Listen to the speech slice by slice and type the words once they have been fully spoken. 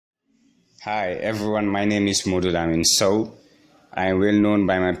Hi everyone, my name is Modou Lamin Sowe. I am well known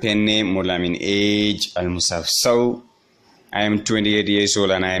by my pen name Modou Lamin Age-Almusaf Sowe. I am 28 years old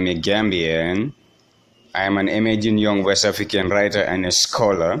and I am a Gambian. I am an emerging young West African writer and a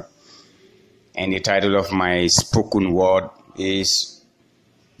scholar. And the title of my spoken word is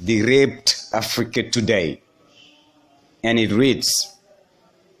The Raped Africa Today. And it reads,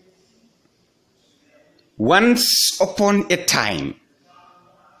 once upon a time,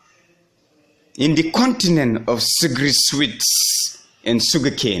 in the continent of sugary sweets and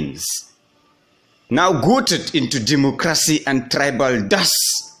sugar canes, now goated into democracy and tribal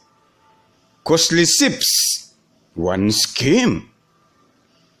dust, costly sips once came.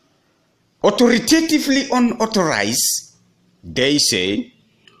 Authoritatively unauthorized, they say,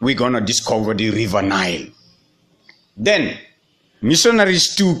 we're gonna discover the River Nile. Then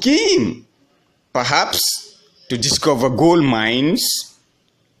missionaries too came, perhaps to discover gold mines,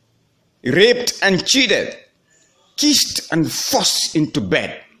 raped and cheated, kissed and forced into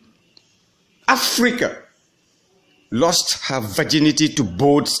bed. Africa lost her virginity to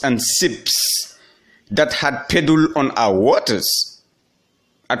boats and ships that had paddled on our waters.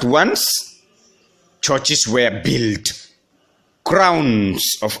 At once, churches were built.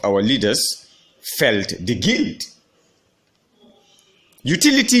 Crowns of our leaders felt the guilt.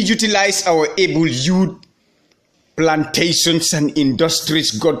 Utility utilized our able youth. Plantations and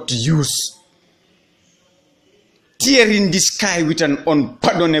industries got to use, tearing the sky with an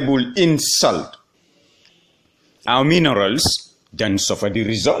unpardonable insult. Our minerals then suffer the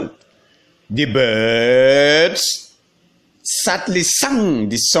result. The birds sadly sang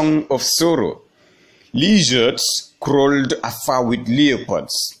the song of sorrow. Lizards crawled afar with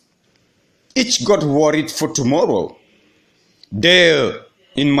leopards. Each got worried for tomorrow. There,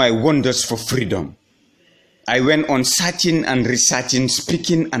 in my wonders for freedom, I went on searching and researching,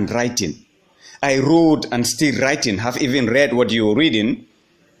 speaking and writing. I wrote and still writing, have even read what you're reading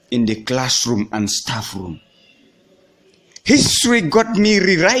in the classroom and staff room. History got me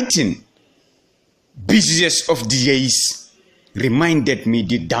rewriting. Busiest of the years reminded me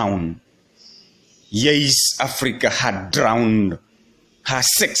the down. Years Africa had drowned, her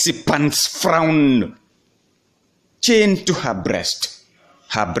sexy pants frowned, chained to her breast,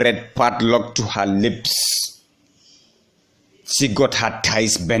 her bread padlocked to her lips. She got her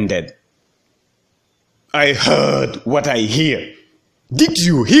ties bended. I heard what I hear. Did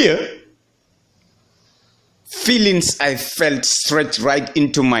you hear? Feelings I felt stretched right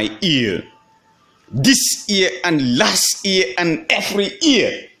into my ear. This ear and last ear and every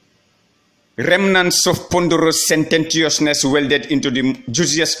ear. Remnants of ponderous sententiousness welded into the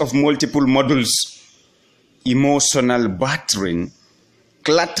juiciest of multiple modules. Emotional battering,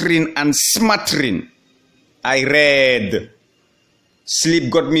 clattering and smattering. I read.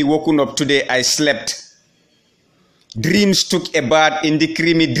 Sleep got me woken up today, I slept. Dreams took a bath in the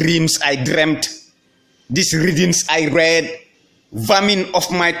creamy dreams I dreamt. These readings I read, vermin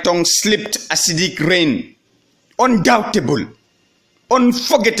of my tongue slipped acidic rain. Undoubtable,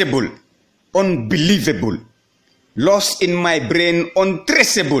 unforgettable, unbelievable. Lost in my brain,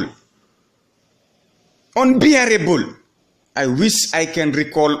 untraceable, unbearable. I wish I can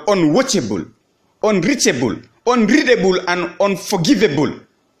recall unwatchable, unreachable, unreadable and unforgivable.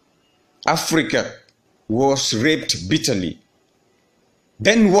 Africa was raped bitterly.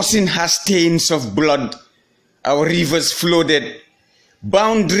 Then washing her stains of blood, our rivers flooded,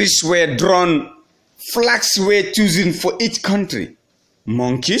 boundaries were drawn, flags were chosen for each country.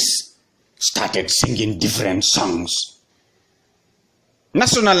 Monkeys started singing different songs.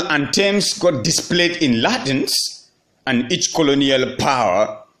 National anthems got displayed in Latins, and each colonial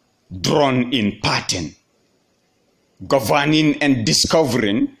power drawn in pattern. Governing and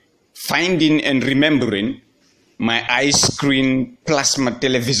discovering, finding and remembering, my eye screen, plasma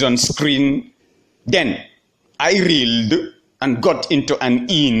television screen. Then I reeled and got into an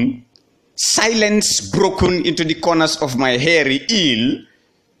inn. Silence broken into the corners of my hairy eel.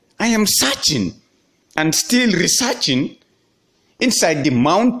 I am searching and still researching inside the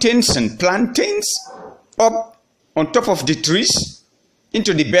mountains and plantains, up on top of the trees,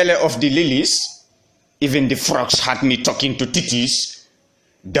 into the belly of the lilies. Even the frogs had me talking to titties,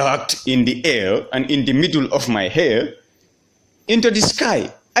 dark in the air and in the middle of my hair. Into the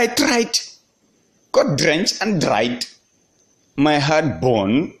sky, I tried, got drenched and dried. My heart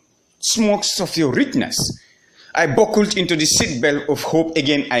burned, smokes of your richness. I buckled into the seatbelt of hope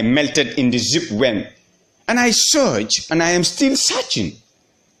again. I melted in the zip when, and I searched and I am still searching.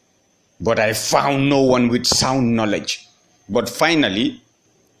 But I found no one with sound knowledge. But finally,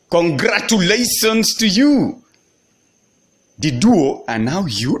 congratulations to you. The duo are now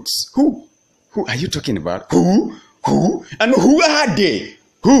youths who Who are you talking about? Who? Who? And who are they?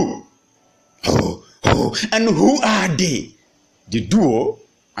 Who? Who? Who? And who are they? The duo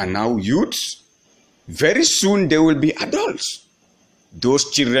are now youths. Very soon they will be adults.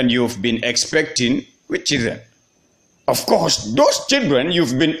 Those children you've been expecting, which children? Of course, those children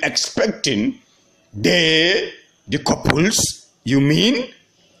you've been expecting, the couples, you mean,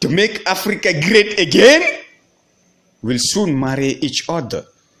 to make Africa great again, will soon marry each other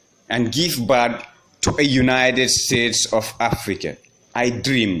and give birth to a United States of Africa. I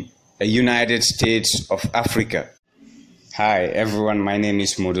dream a United States of Africa. Hi everyone, my name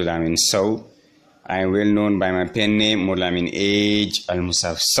is Modou Lamin Sowe. I am well known by my pen name, Modou Lamin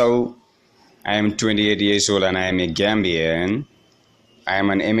Age-Almusaf Sowe. I am 28 years old and I am a Gambian. I am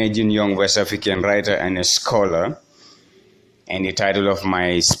an emerging young West African writer and a scholar. And the title of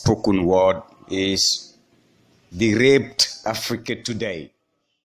my spoken word is The Raped Africa Today.